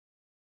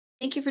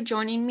Thank you for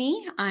joining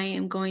me. I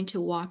am going to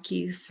walk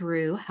you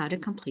through how to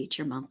complete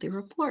your monthly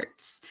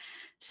reports.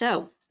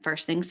 So,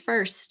 first things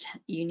first,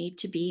 you need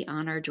to be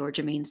on our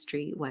Georgia Main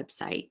Street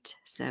website.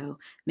 So,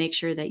 make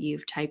sure that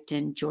you've typed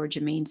in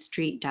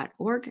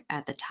georgiamainstreet.org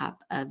at the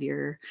top of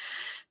your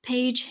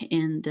page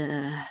in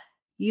the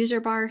user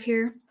bar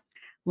here.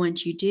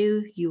 Once you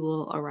do, you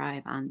will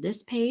arrive on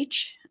this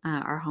page,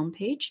 our home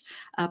page.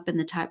 Up in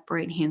the top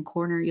right-hand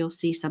corner, you'll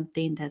see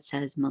something that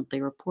says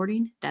monthly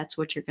reporting. That's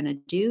what you're going to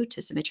do to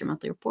submit your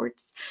monthly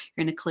reports.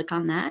 You're going to click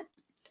on that,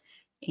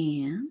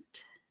 and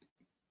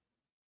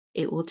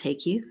it will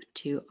take you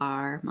to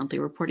our monthly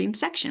reporting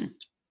section.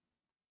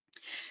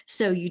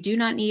 So you do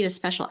not need a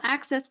special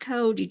access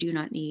code. You do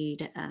not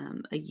need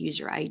a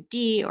user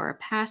ID or a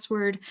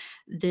password.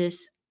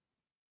 This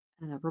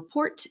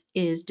report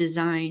is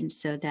designed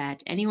so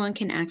that anyone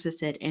can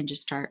access it and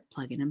just start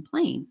plugging and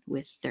playing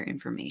with their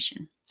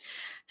information.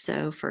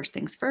 So first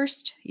things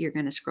first, you're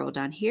going to scroll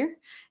down here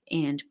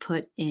and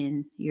put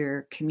in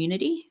your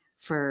community.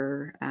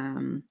 For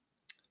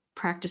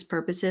practice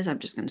purposes, I'm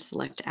just going to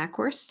select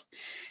Ackworth.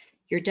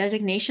 Your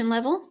designation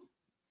level.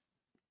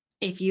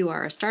 If you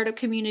are a startup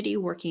community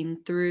working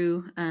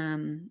through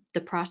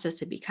the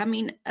process of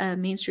becoming a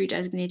Main Street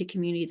designated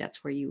community,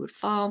 that's where you would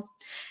fall.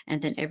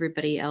 And then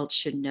everybody else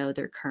should know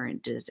their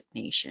current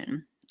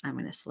designation. I'm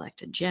going to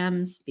select a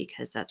GEMS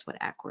because that's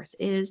what Ackworth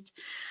is.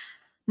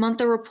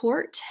 Month of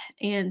report.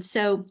 And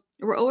so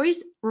we're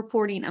always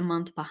reporting a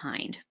month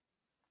behind.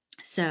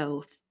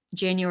 So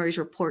January's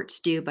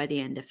report's due by the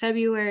end of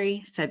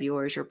February.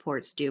 February's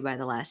report's due by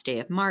the last day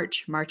of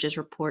March. March's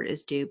report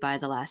is due by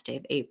the last day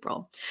of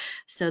April.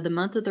 So the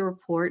month of the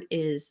report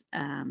is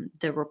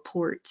the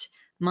report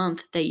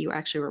month that you're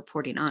actually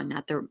reporting on,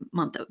 not the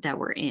month that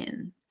we're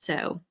in.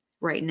 So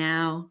right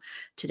now,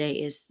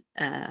 today is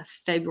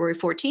February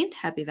 14th.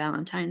 Happy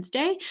Valentine's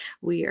Day.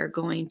 We are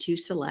going to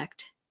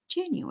select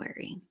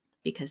January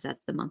because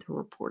that's the month we're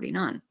reporting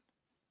on.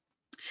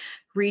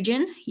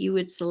 Region, you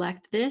would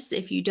select this.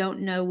 If you don't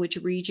know which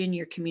region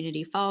your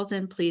community falls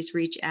in, please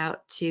reach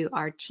out to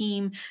our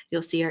team.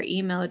 You'll see our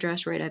email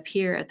address right up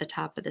here at the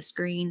top of the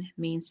screen,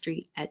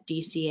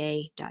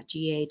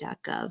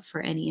 mainstreet@dca.ga.gov, for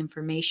any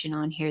information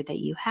on here that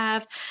you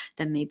have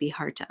that may be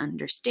hard to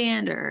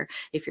understand, or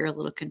if you're a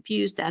little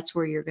confused, that's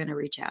where you're going to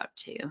reach out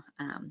to.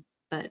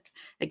 But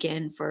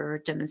again,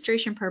 for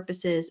demonstration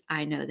purposes,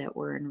 I know that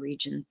we're in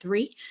region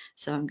 3,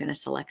 so I'm going to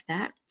select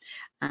that.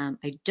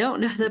 I don't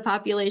know the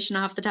population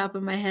off the top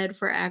of my head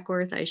for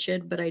Ackworth. I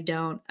should, but I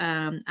don't.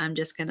 I'm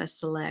just going to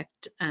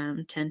select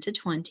 10 to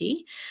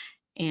 20.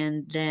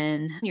 And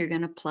then you're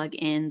going to plug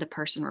in the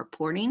person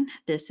reporting.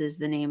 This is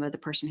the name of the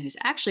person who's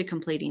actually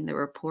completing the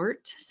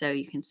report. So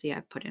you can see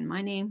I've put in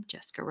my name,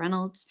 Jessica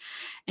Reynolds.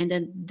 And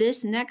then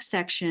this next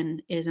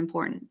section is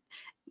important.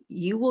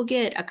 You will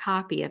get a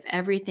copy of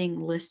everything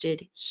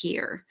listed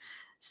here.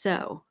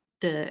 So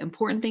the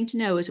important thing to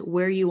know is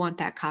where you want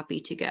that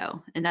copy to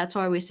go. And that's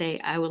why we say,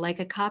 I would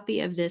like a copy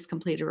of this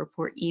completed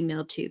report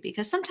emailed to,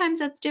 because sometimes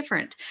that's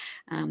different.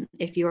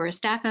 If you're a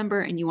staff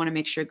member and you want to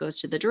make sure it goes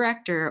to the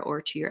director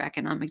or to your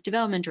economic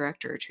development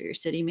director or to your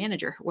city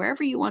manager,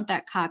 wherever you want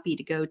that copy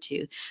to go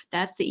to,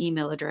 that's the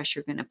email address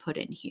you're going to put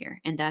in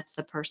here. And that's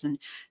the person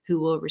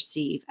who will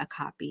receive a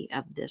copy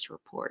of this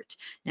report.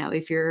 Now,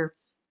 if you're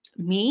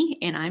me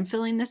and I'm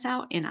filling this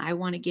out and I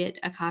want to get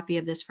a copy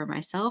of this for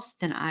myself,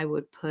 then I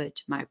would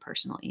put my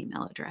personal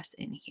email address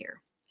in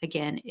here.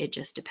 Again, it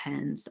just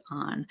depends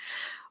on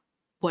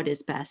what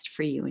is best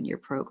for you and your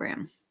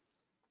program.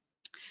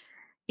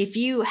 If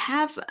you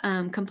have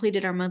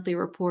completed our monthly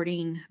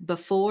reporting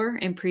before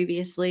and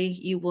previously,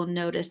 you will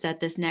notice that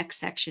this next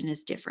section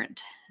is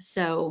different.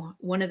 So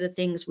one of the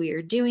things we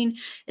are doing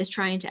is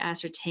trying to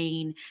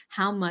ascertain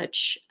how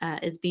much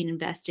is being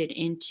invested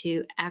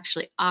into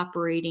actually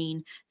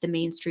operating the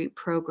Main Street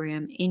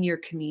program in your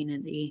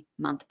community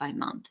month by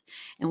month.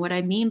 And what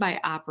I mean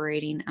by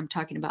operating, I'm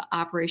talking about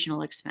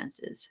operational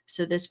expenses.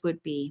 So this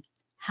would be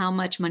how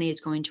much money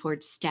is going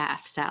towards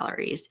staff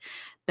salaries,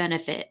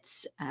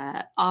 benefits,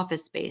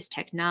 office space,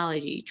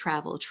 technology,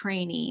 travel,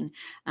 training,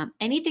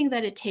 anything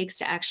that it takes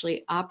to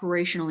actually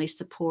operationally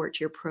support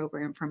your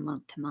program from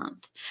month to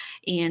month.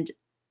 And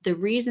the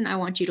reason I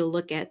want you to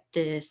look at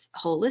this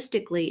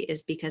holistically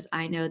is because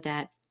I know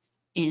that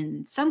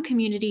in some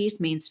communities,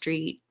 Main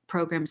Street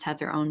programs have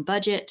their own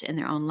budget and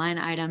their own line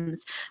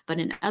items, but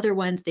in other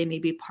ones, they may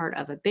be part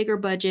of a bigger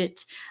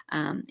budget.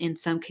 In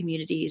some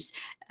communities,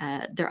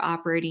 their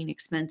operating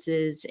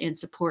expenses and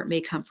support may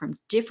come from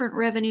different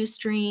revenue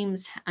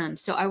streams.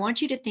 So I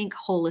want you to think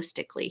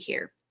holistically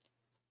here.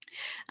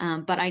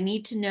 But I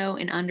need to know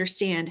and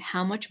understand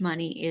how much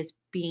money is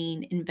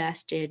being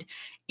invested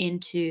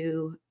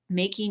into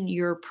making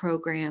your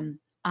program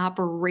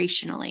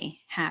operationally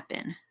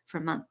happen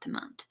from month to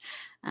month.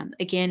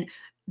 Again,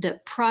 the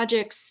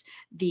projects,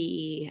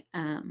 the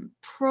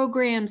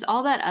programs,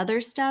 all that other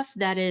stuff,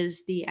 that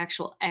is the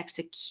actual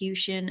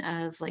execution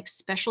of like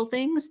special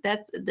things,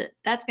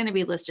 that's going to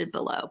be listed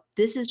below.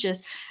 This is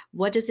just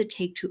what does it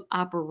take to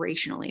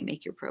operationally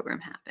make your program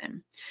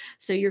happen.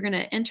 So you're going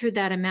to enter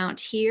that amount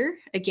here.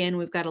 Again,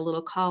 we've got a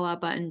little call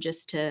out button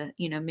just to,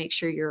 you know, make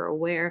sure you're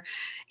aware.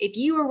 If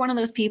you are one of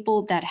those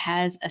people that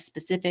has a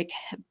specific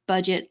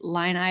budget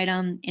line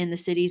item in the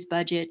city's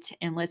budget,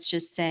 and let's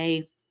just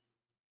say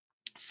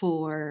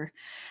for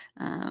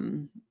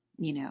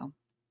you know,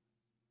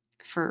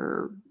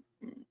 for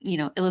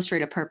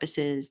illustrative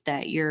purposes,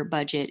 that your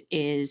budget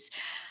is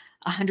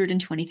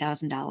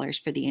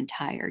 $120,000 for the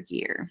entire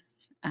year.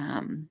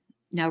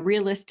 Now,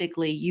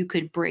 realistically, you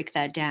could break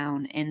that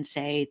down and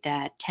say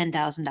that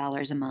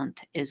 $10,000 a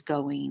month is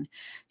going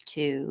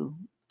to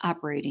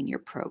operating your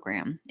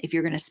program. If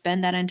you're going to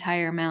spend that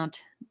entire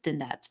amount, then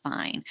that's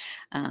fine.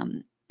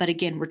 But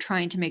again, we're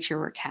trying to make sure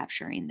we're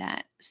capturing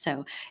that.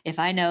 So if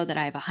I know that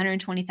I have a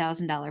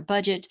 $120,000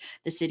 budget,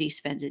 the city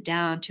spends it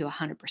down to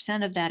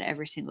 100% of that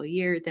every single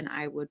year, then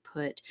I would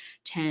put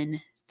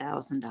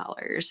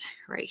 $10,000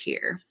 right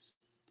here.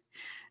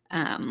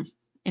 And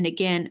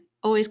again,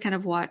 always kind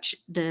of watch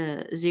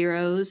the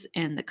zeros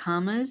and the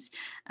commas.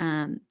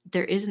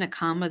 There isn't a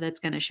comma that's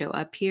going to show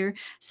up here.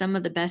 Some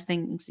of the best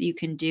things you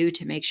can do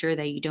to make sure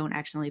that you don't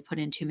accidentally put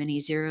in too many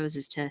zeros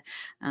is to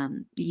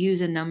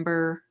use a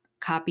number,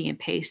 copy and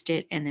paste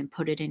it, and then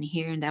put it in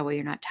here, and that way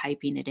you're not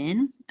typing it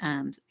in,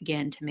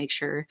 again, to make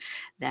sure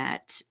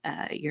that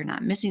you're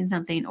not missing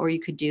something. Or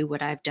you could do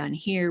what I've done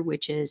here,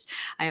 which is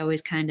I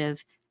always kind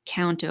of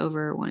count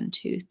over 1,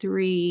 2,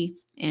 3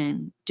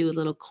 and do a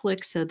little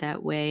click, so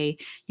that way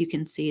you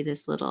can see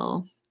this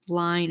little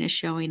line is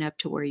showing up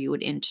to where you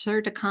would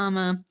insert a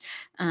comma.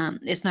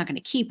 It's not going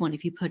to keep one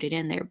if you put it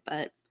in there,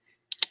 but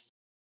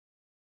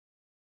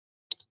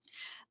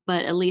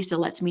at least it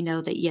lets me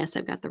know that, yes,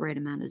 I've got the right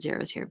amount of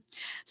zeros here.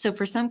 So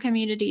for some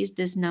communities,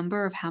 this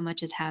number of how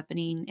much is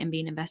happening and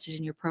being invested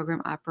in your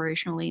program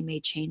operationally may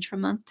change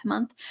from month to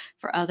month.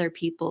 For other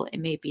people, it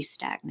may be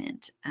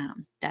stagnant.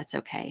 That's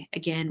okay.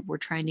 Again, we're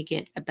trying to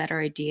get a better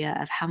idea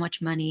of how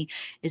much money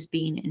is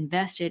being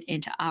invested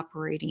into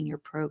operating your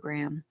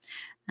program,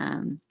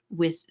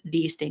 with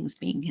these things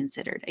being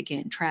considered.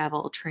 Again,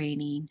 travel,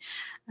 training,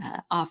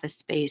 office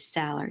space,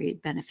 salary,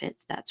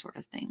 benefits, that sort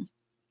of thing.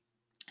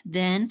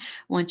 Then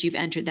once you've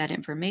entered that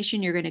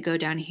information, you're going to go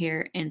down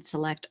here and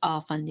select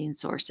all funding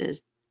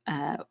sources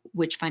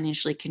which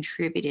financially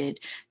contributed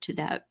to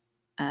that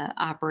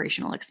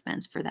operational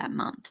expense for that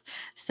month.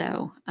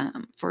 So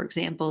for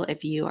example,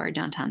 if you are a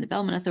downtown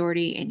development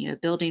authority and you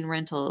have building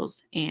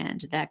rentals and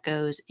that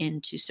goes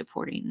into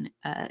supporting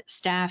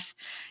staff,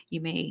 you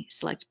may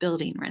select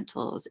building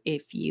rentals.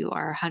 If you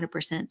are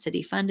 100%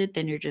 city funded,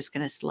 then you're just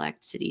going to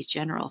select city's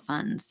general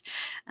funds.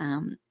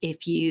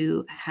 If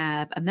you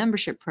have a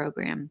membership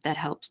program that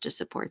helps to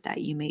support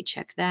that, you may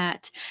check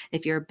that.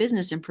 If you're a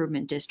business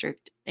improvement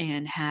district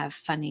and have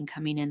funding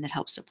coming in that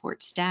helps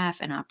support staff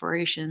and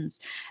operations,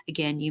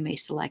 again, you may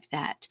select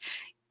that.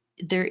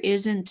 There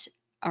isn't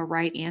a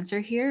right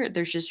answer here.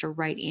 There's just a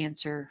right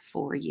answer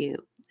for you.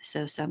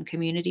 So some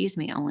communities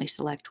may only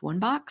select one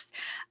box.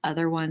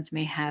 Other ones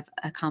may have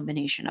a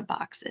combination of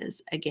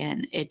boxes.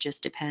 Again, it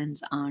just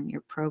depends on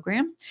your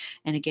program.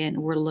 And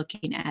again, we're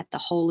looking at the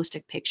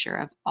holistic picture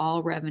of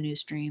all revenue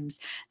streams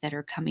that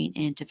are coming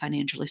in to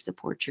financially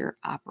support your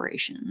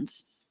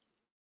operations.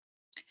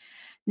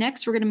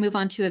 Next, we're going to move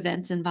on to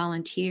events and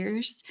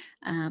volunteers.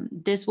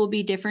 This will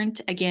be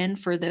different, again,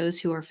 for those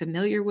who are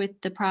familiar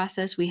with the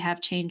process. We have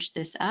changed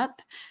this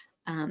up.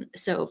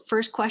 So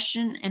first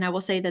question, and I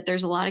will say that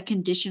there's a lot of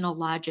conditional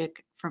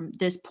logic from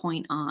this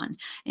point on.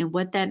 And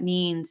what that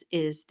means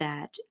is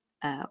that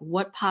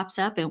what pops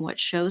up and what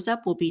shows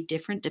up will be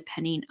different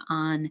depending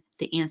on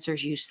the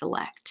answers you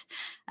select.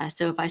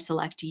 So if I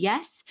select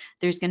yes,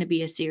 there's going to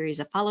be a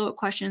series of follow-up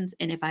questions.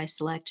 And if I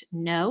select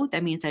no,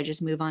 that means I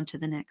just move on to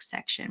the next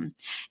section.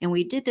 And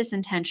we did this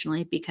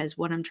intentionally because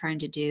what I'm trying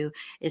to do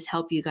is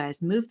help you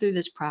guys move through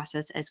this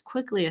process as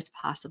quickly as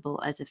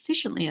possible, as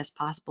efficiently as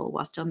possible,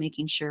 while still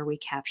making sure we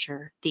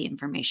capture the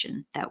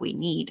information that we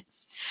need.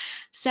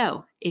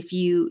 So if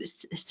you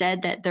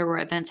said that there were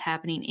events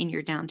happening in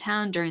your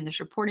downtown during this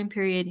reporting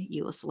period,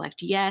 you will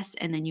select yes,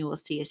 and then you will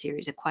see a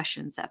series of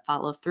questions that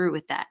follow through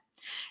with that.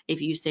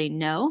 If you say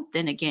no,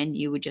 then again,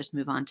 you would just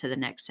move on to the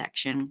next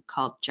section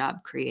called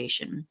job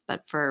creation.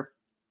 But for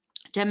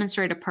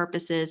demonstrative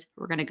purposes,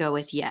 we're going to go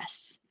with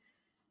yes.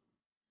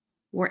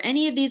 Were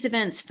any of these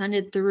events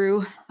funded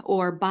through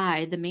or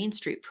by the Main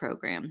Street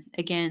program?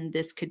 Again,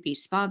 this could be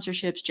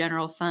sponsorships,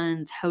 general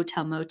funds,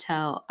 hotel,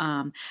 motel,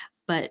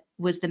 but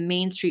was the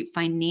Main Street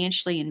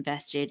financially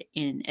invested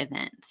in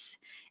events?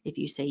 If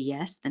you say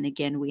yes, then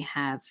again, we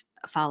have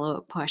a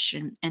follow-up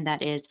question, and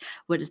that is,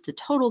 what is the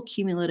total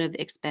cumulative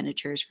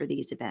expenditures for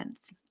these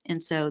events?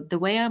 And so the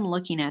way I'm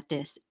looking at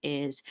this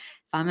is,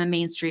 if I'm a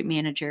Main Street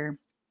manager,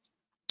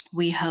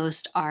 we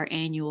host our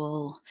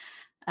annual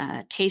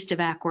Taste of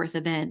Acworth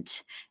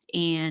event,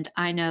 and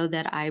I know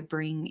that I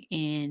bring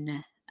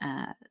in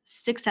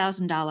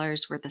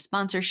 $6,000 worth of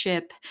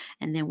sponsorship,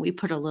 and then we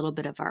put a little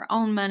bit of our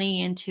own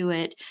money into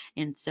it.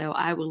 And so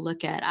I will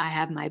look at, I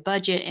have my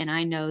budget and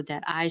I know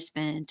that I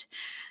spent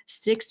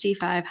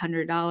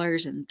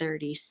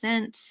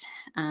 $6,500.30.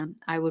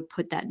 I would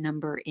put that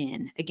number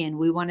in. Again,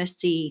 we want to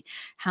see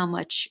how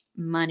much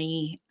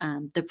money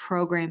the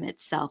program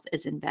itself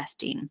is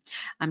investing.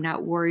 I'm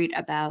not worried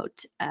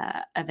about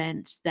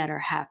events that are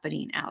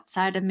happening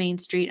outside of Main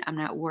Street. I'm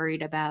not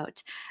worried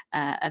about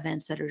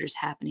events that are just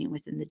happening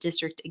within the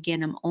district.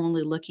 Again, I'm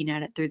only looking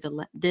at it through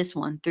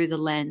through the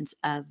lens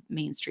of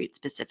Main Street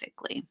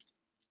specifically.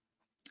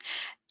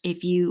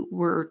 If you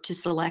were to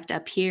select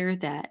up here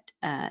that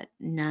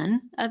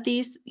none of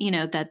these,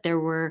 that there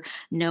were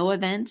no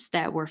events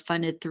that were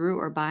funded through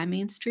or by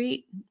Main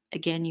Street,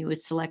 again, you would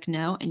select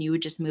no, and you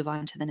would just move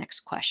on to the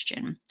next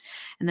question.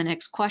 And the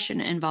next question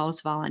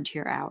involves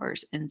volunteer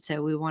hours. And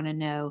so we want to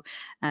know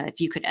if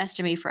you could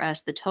estimate for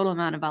us the total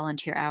amount of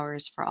volunteer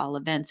hours for all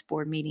events,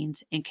 board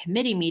meetings, and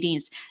committee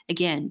meetings.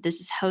 Again, this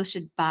is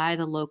hosted by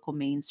the local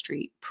Main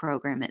Street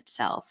program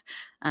itself.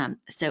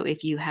 So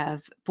if you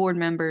have board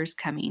members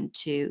coming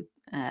to,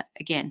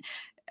 again,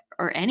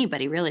 or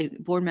anybody really,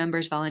 board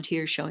members,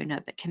 volunteers showing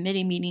up at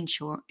committee meetings,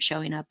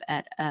 showing up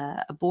at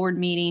a board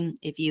meeting,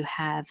 if you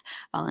have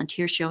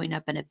volunteers showing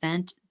up at an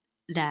event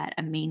that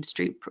the Main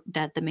Street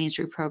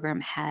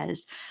program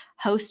has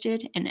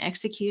hosted and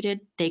executed,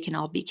 they can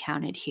all be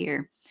counted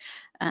here.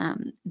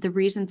 The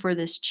reason for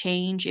this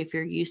change, if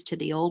you're used to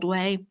the old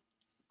way,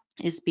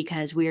 is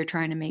because we are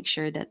trying to make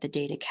sure that the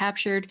data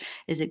captured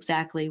is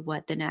exactly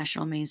what the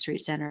National Main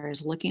Street Center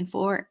is looking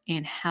for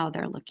and how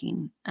they're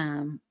looking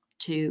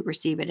to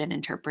receive it and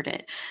interpret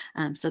it.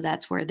 So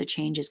that's where the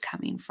change is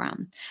coming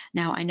from.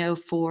 Now, I know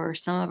for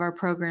some of our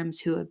programs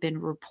who have been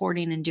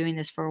reporting and doing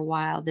this for a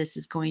while, this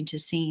is going to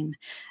seem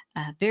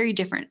very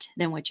different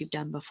than what you've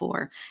done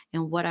before.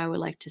 And what I would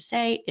like to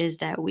say is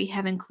that we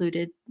have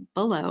included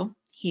below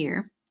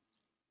here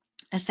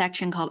a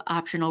section called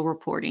optional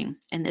reporting,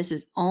 and this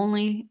is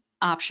only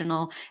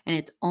optional and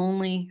it's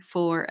only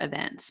for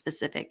event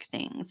specific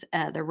things.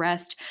 The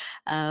rest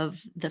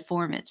of the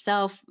form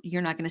itself,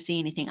 you're not going to see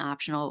anything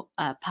optional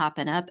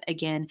popping up.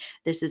 Again,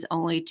 this is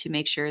only to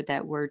make sure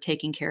that we're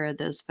taking care of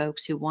those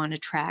folks who want to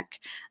track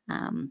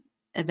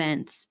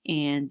events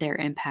and their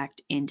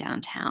impact in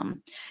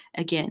downtown.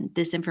 Again,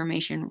 this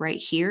information right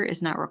here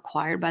is not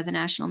required by the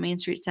National Main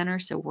Street Center,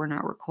 so we're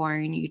not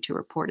requiring you to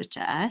report it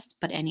to us,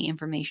 but any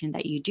information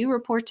that you do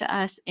report to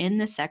us in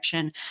this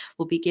section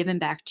will be given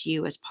back to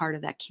you as part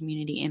of that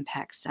community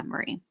impact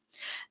summary.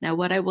 Now,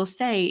 what I will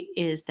say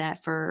is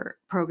that for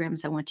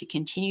programs that want to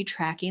continue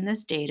tracking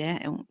this data,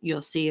 and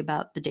you'll see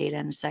about the data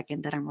in a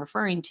second that I'm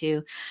referring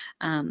to,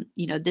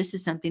 this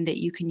is something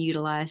that you can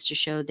utilize to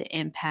show the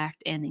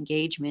impact and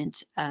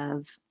engagement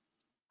of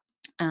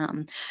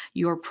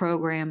your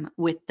program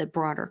with the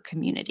broader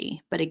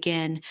community. But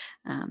again,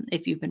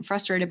 if you've been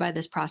frustrated by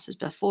this process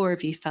before,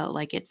 if you felt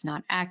like it's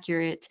not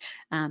accurate,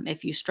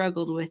 if you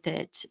struggled with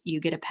it,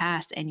 you get a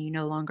pass and you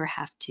no longer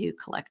have to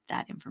collect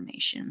that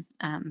information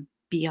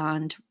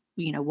beyond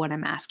what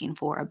I'm asking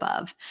for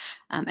above.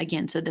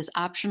 Again, so this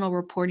optional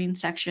reporting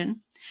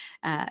section,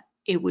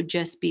 it would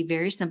just be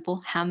very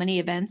simple. How many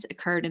events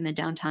occurred in the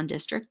downtown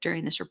district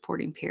during this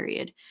reporting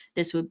period?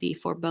 This would be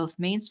for both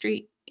Main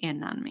Street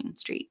and non-Main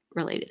Street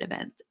related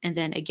events. And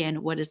then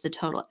again, what is the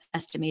total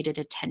estimated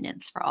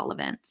attendance for all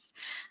events?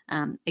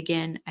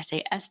 Again, I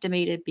say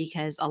estimated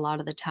because a lot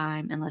of the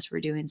time, unless we're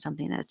doing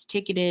something that's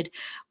ticketed,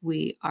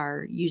 we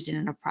are using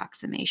an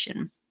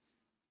approximation.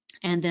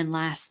 And then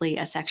lastly,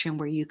 a section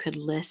where you could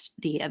list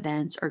the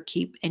events or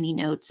keep any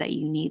notes that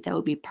you need that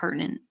would be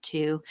pertinent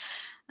to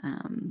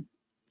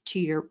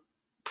your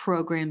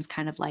program's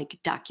kind of like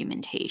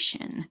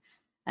documentation.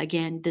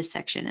 Again, this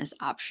section is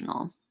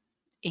optional,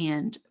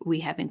 and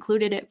we have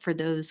included it for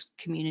those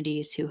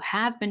communities who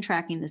have been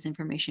tracking this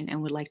information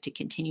and would like to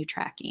continue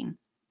tracking.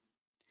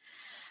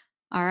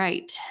 All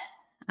right,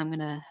 I'm going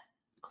to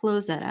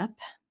close that up.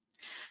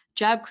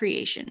 Job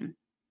creation.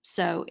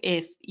 So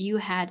if you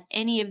had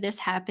any of this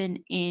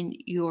happen in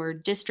your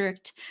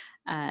district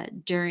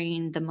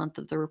during the month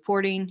of the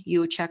reporting,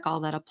 you would check all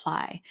that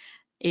apply.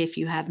 If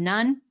you have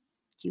none,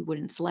 you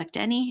wouldn't select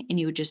any and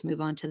you would just move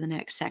on to the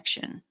next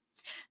section.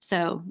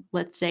 So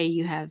let's say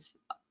you have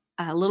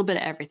a little bit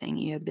of everything.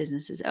 You have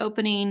businesses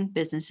opening,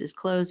 businesses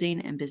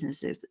closing, and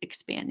businesses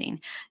expanding.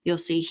 You'll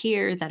see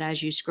here that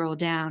as you scroll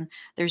down,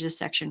 there's a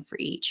section for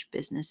each.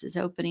 Businesses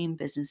opening,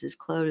 businesses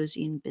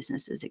closing,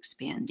 businesses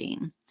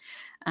expanding.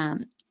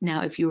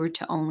 Now, if you were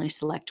to only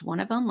select one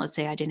of them, let's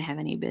say I didn't have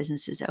any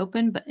businesses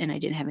open, and I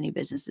didn't have any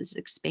businesses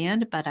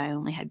expand, but I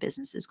only had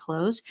businesses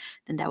closed,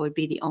 then that would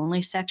be the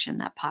only section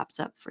that pops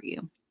up for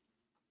you.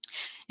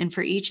 And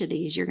for each of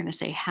these, you're going to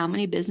say how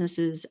many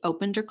businesses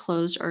opened or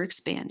closed or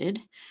expanded,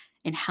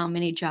 and how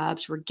many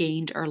jobs were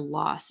gained or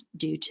lost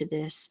due to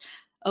this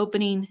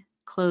opening,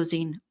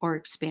 closing, or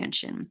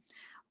expansion.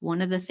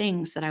 One of the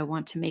things that I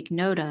want to make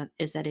note of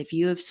is that if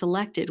you have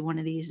selected one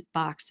of these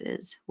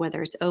boxes,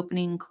 whether it's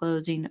opening,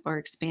 closing, or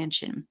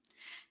expansion,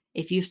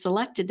 If you've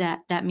selected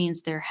that, that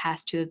means there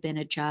has to have been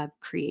a job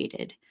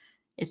created.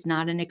 It's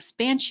not an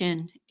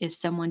expansion if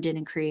someone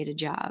didn't create a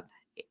job.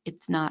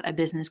 It's not a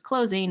business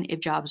closing if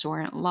jobs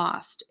weren't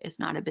lost. It's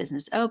not a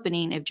business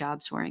opening if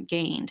jobs weren't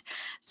gained.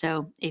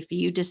 So if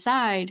you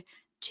decide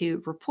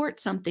to report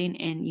something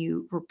and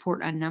you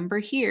report a number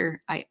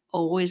here, I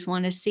always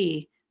want to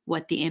see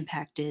what the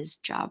impact is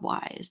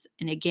job-wise.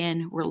 And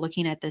again, we're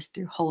looking at this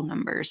through whole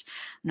numbers.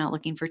 I'm not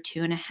looking for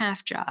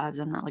 2.5 jobs.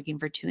 I'm not looking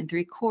for 2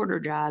 3/4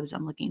 jobs.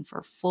 I'm looking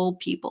for full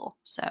people.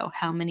 So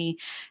how many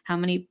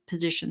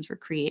positions were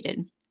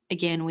created?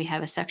 Again, we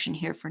have a section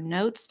here for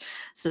notes,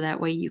 so that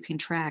way you can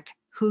track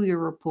who you're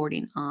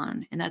reporting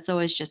on. And that's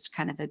always just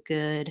kind of a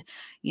good,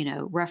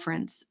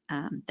 reference.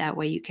 That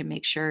way you can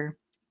make sure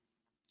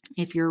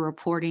if you're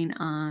reporting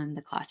on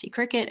the Classy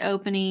Cricket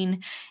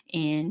opening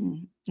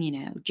in,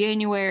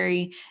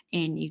 January,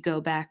 and you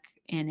go back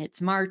and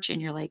it's March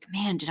and you're like,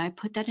 man, did I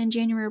put that in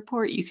January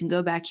report? You can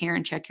go back here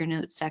and check your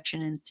notes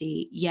section and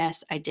see,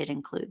 yes, I did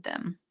include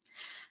them.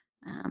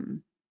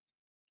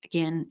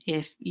 Again,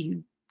 if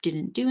you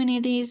didn't do any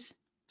of these,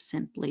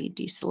 simply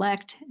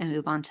deselect and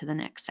move on to the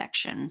next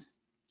section.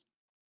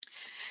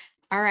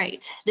 All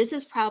right, this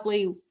is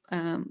probably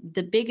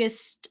the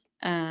biggest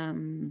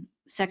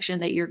section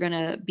that you're going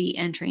to be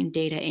entering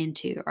data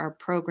into, our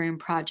program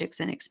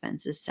projects and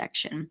expenses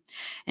section.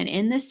 And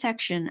in this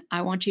section,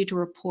 I want you to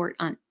report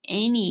on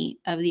any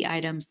of the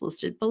items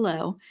listed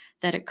below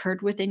that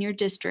occurred within your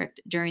district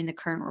during the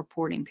current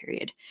reporting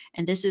period.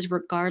 And this is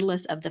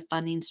regardless of the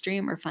funding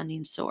stream or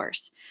funding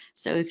source.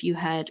 So if you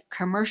had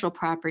commercial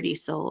property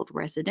sold,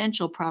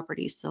 residential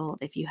property sold,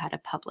 if you had a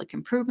public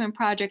improvement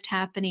project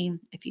happening,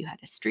 if you had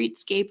a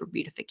streetscape or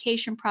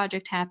beautification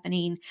project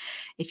happening,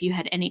 if you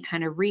had any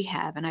kind of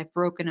rehab, and I've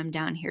broken them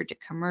down here to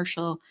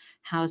commercial,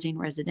 housing,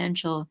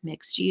 residential,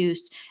 mixed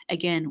use,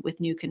 again,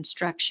 with new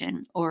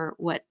construction, or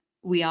what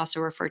we also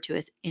refer to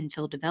as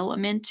infill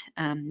development,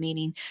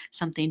 meaning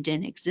something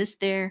didn't exist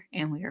there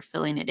and we are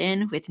filling it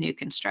in with new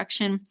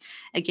construction.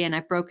 Again,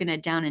 I've broken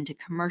it down into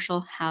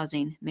commercial,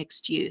 housing,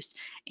 mixed use.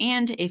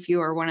 And if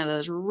you are one of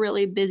those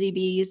really busy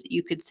bees,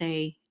 you could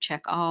say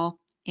check all.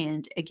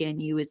 And again,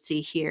 you would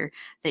see here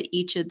that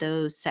each of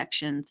those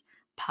sections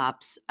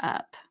pops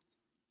up.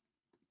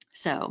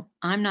 So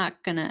I'm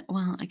not gonna,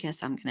 well, I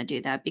guess I'm gonna do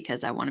that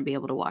because I want to be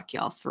able to walk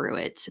y'all through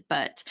it.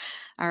 But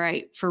all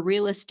right, for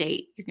real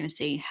estate, you're gonna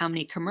see how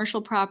many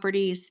commercial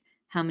properties,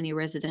 how many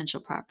residential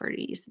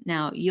properties.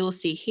 Now you'll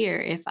see here,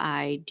 if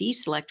I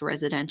deselect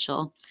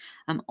residential,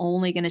 I'm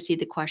only gonna see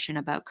the question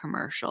about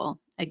commercial.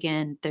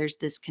 Again, there's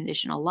this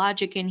conditional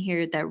logic in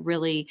here that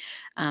really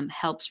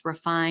helps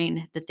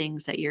refine the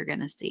things that you're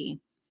gonna see.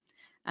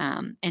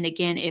 And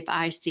again, if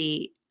I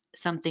see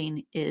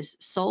something is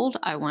sold,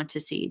 I want to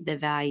see the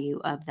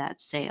value of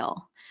that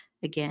sale.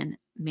 Again,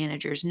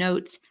 manager's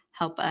notes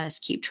help us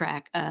keep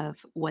track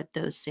of what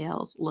those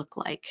sales look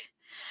like.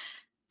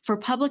 For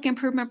public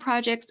improvement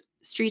projects,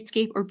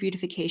 streetscape or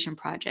beautification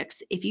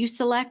projects, if you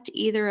select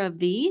either of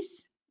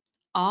these,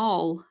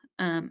 all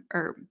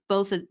or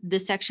both of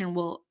this section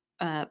will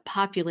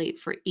populate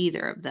for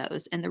either of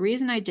those. And the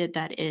reason I did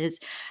that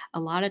is a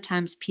lot of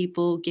times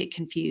people get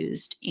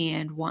confused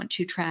and want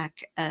to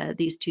track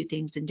these two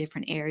things in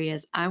different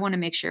areas. I want to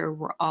make sure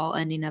we're all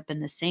ending up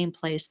in the same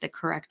place, the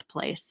correct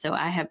place. So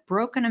I have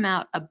broken them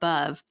out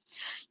above.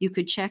 You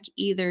could check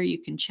either, you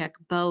can check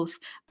both,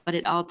 but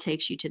it all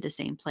takes you to the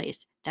same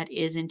place. That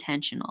is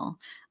intentional.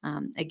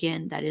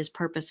 Again, that is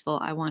purposeful.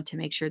 I want to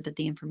make sure that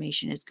the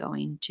information is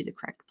going to the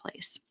correct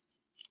place.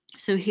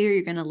 So here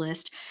you're going to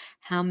list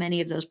how many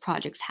of those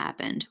projects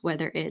happened,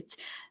 whether it's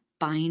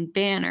buying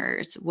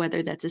banners,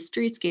 whether that's a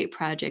streetscape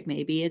project,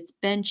 maybe it's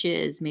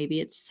benches,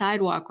 maybe it's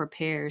sidewalk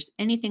repairs,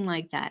 anything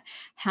like that.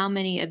 How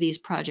many of these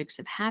projects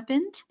have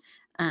happened?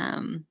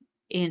 And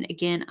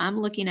again, I'm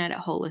looking at it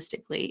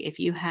holistically. If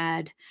you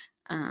had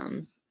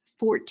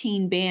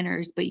 14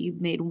 banners, but you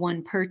made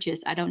one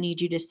purchase, I don't need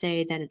you to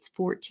say that it's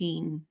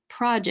 14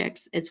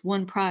 projects. It's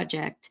one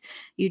project.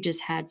 You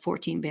just had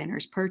 14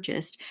 banners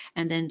purchased.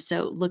 And then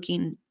so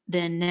looking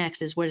then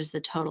next is what is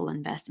the total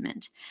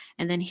investment?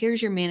 And then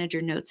here's your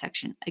manager note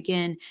section.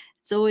 Again,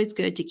 it's always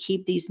good to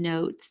keep these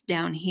notes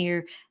down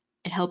here.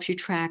 It helps you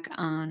track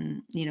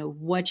on,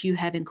 what you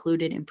have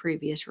included in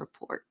previous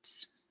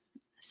reports.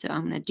 So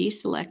I'm going to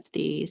deselect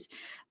these,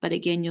 but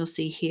again, you'll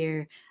see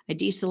here, I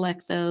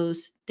deselect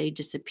those, they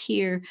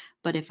disappear,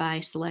 but if I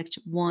select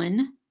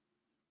one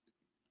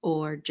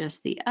or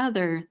just the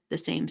other, the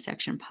same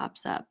section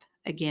pops up.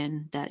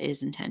 Again, that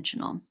is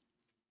intentional.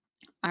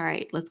 All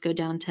right, let's go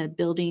down to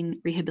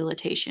building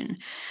rehabilitation.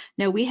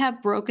 Now we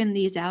have broken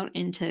these out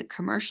into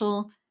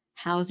commercial,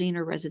 housing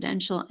or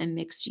residential, and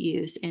mixed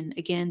use. And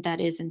again,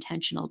 that is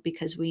intentional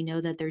because we know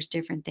that there's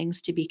different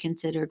things to be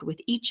considered with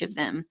each of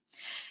them.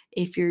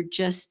 If you're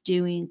just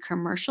doing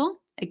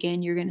commercial,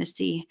 again, you're going to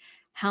see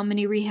how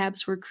many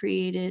rehabs were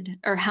created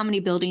or how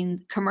many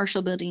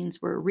commercial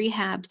buildings were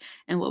rehabbed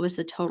and what was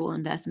the total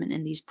investment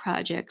in these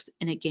projects.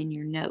 And again,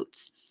 your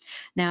notes.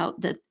 Now,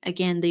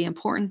 again, the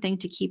important thing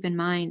to keep in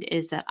mind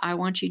is that I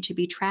want you to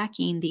be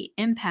tracking the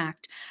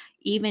impact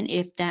even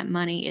if that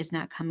money is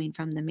not coming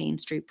from the Main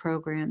Street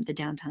program, the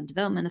Downtown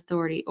Development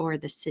Authority, or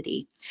the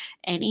city.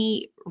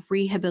 Any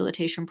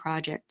rehabilitation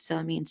project, so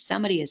it means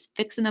somebody is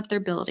fixing up their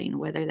building,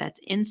 whether that's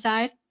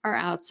inside or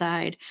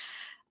outside,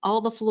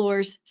 all the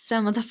floors,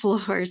 some of the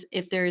floors,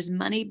 if there is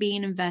money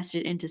being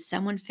invested into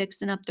someone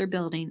fixing up their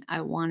building,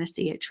 I want to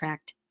see it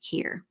tracked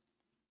here.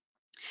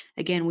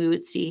 Again, we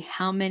would see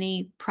how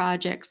many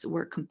projects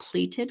were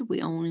completed.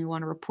 We only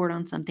want to report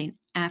on something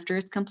after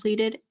it's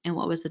completed, and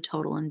what was the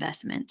total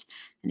investment.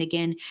 And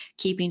again,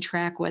 keeping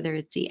track, whether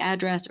it's the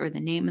address or the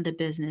name of the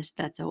business,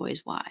 that's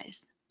always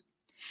wise.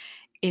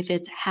 If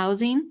it's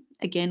housing,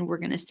 again, we're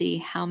going to see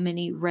how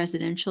many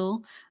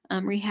residential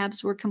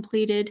rehabs were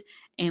completed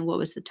and what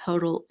was the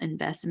total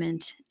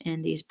investment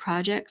in these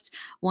projects.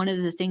 One of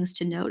the things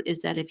to note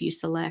is that if you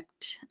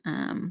select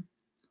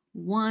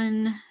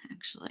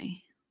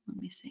actually,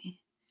 let me see.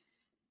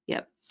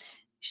 Yep. You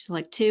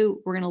select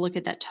two, we're going to look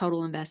at that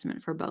total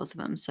investment for both of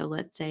them. So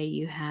let's say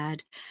you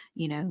had,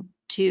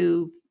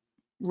 2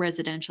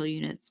 residential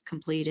units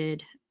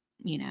completed,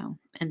 and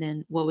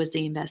then what was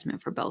the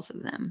investment for both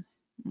of them?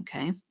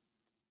 Okay.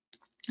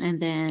 And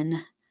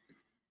then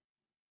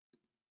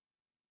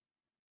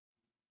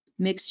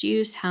mixed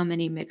use, how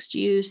many mixed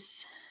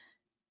use?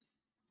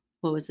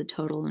 What was the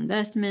total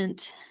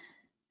investment?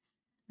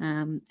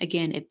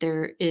 Again, if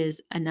there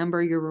is a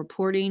number you're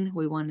reporting,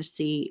 we want to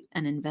see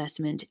an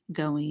investment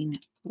going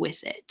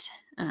with it.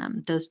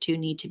 Those two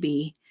need to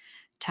be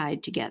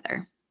tied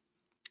together.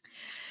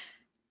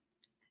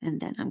 And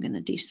then I'm going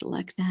to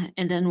deselect that.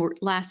 And then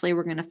lastly,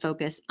 we're going to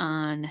focus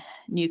on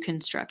new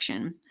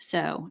construction.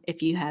 So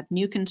if you have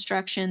new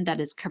construction that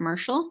is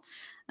commercial,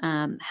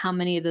 how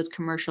many of those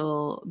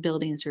commercial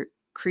buildings are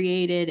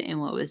created and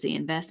what was the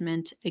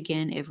investment?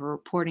 Again, if we're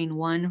reporting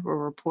one, we're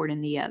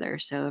reporting the other.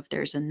 So if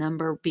there's a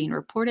number being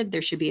reported,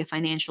 there should be a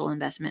financial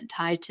investment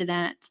tied to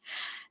that.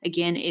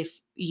 Again, if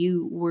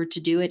you were to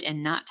do it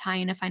and not tie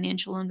in a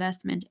financial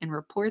investment and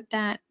report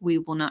that, we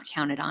will not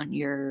count it on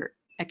your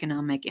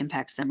economic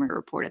impact summary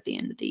report at the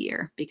end of the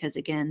year, because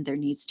again, there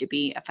needs to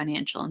be a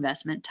financial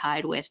investment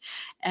tied with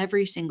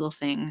every single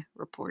thing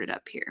reported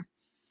up here.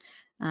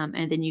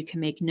 And then you can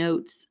make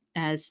notes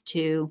as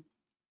to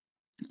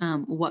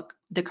what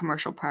the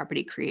commercial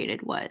property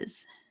created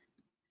was.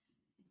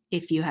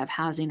 If you have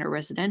housing or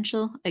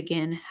residential,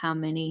 again, how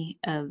many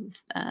of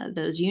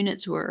those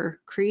units were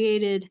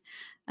created,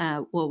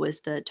 what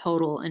was the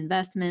total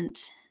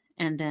investment,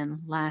 and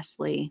then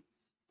lastly,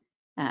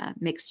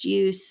 mixed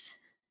use,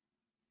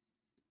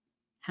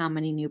 how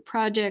many new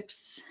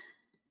projects,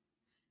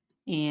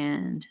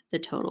 and the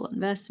total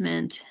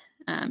investment.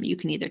 You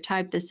can either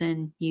type this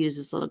in, use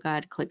this little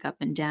guide, click up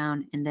and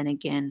down, and then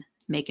again,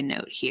 make a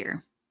note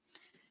here.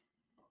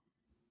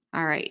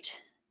 All right.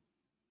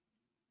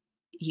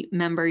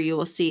 Remember, you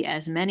will see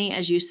as many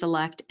as you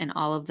select, and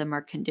all of them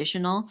are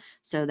conditional.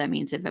 So that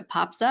means if it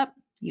pops up,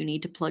 you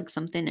need to plug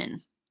something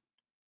in.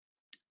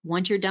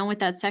 Once you're done with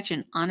that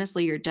section,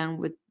 honestly, you're done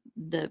with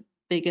the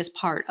biggest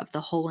part of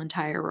the whole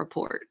entire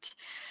report.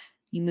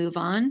 You move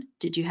on.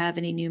 Did you have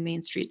any new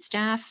Main Street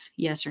staff?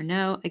 Yes or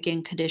no?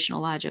 Again,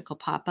 conditional logic will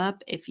pop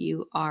up. If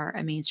you are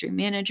a Main Street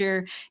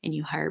manager and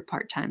you hired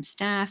part-time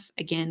staff,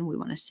 again, we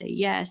want to say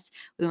yes.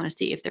 We want to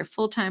see if they're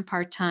full-time,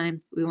 part-time.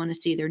 We want to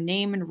see their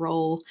name and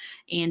role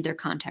and their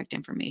contact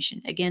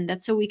information. Again,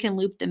 that's so we can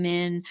loop them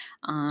in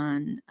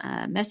on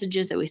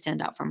messages that we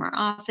send out from our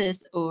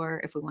office,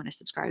 or if we want to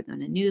subscribe them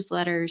to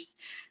newsletters.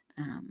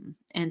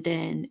 And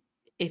then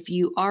if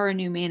you are a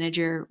new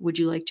manager, would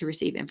you like to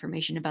receive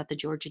information about the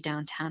Georgia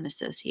Downtown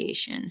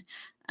Association?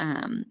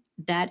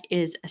 That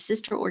is a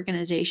sister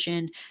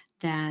organization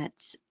that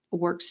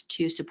works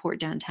to support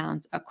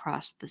downtowns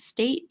across the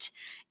state.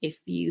 If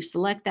you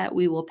select that,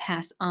 we will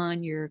pass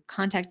on your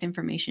contact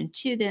information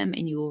to them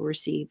and you will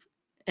receive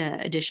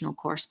additional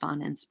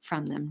correspondence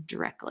from them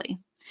directly.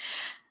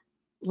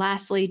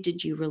 Lastly,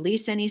 did you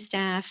release any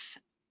staff?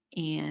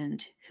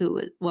 And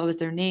what was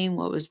their name,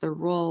 what was their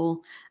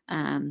role,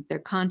 their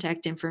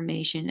contact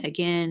information,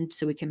 again,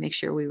 so we can make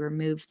sure we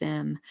remove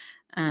them.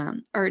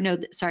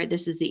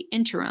 This is the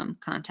interim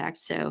contact.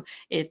 So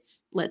if,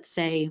 let's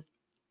say,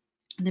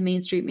 the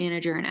Main Street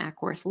manager in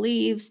Ackworth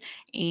leaves,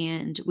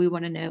 and we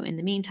want to know in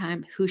the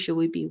meantime, who should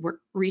we be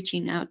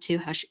reaching out to,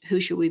 who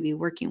should we be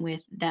working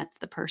with, that's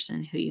the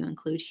person who you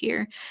include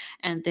here,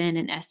 and then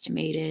an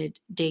estimated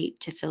date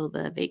to fill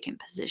the vacant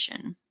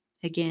position.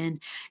 Again,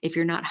 if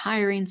you're not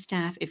hiring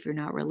staff, if you're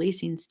not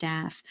releasing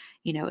staff,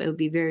 it would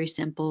be very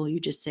simple.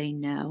 You just say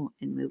no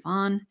and move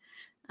on.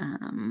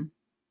 Let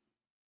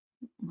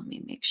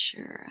me make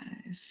sure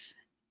I've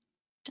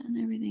done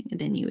everything. And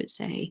then you would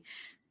say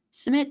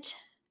submit.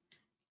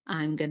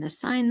 I'm going to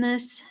sign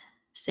this,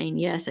 saying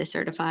yes, I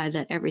certify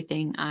that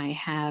everything I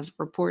have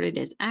reported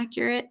is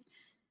accurate,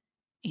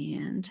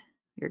 and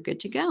you're good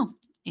to go.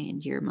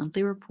 And your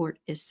monthly report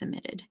is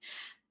submitted.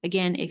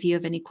 Again, if you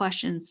have any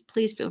questions,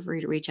 please feel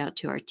free to reach out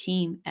to our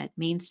team at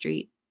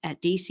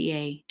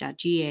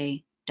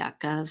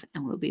mainstreet@dca.ga.gov,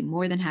 and we'll be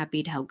more than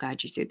happy to help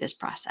guide you through this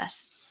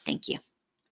process. Thank you.